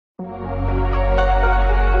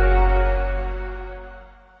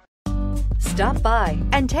Stop by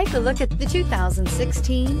and take a look at the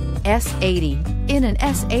 2016 S80. In an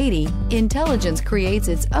S80, intelligence creates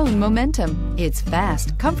its own momentum. It's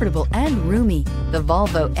fast, comfortable, and roomy. The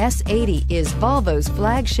Volvo S80 is Volvo's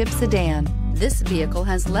flagship sedan. This vehicle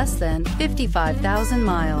has less than 55,000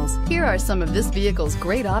 miles. Here are some of this vehicle's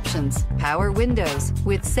great options: power windows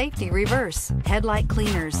with safety reverse, headlight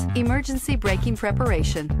cleaners, emergency braking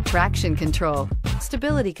preparation, traction control,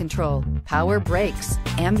 stability control, power brakes,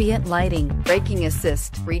 ambient lighting, braking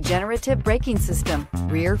assist, regenerative braking system,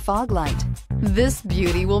 rear fog light. This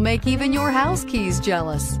beauty will make even your house keys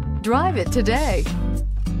jealous. Drive it today.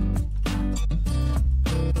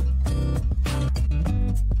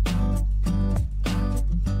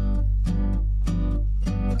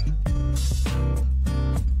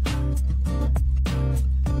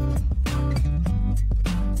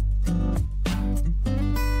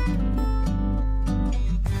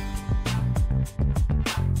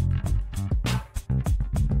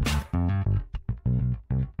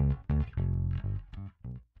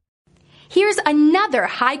 Here's another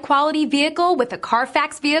high-quality vehicle with a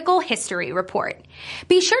CARFAX Vehicle History Report.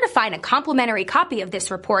 Be sure to find a complimentary copy of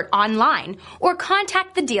this report online or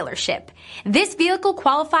contact the dealership. This vehicle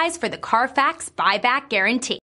qualifies for the CARFAX Buyback Guarantee.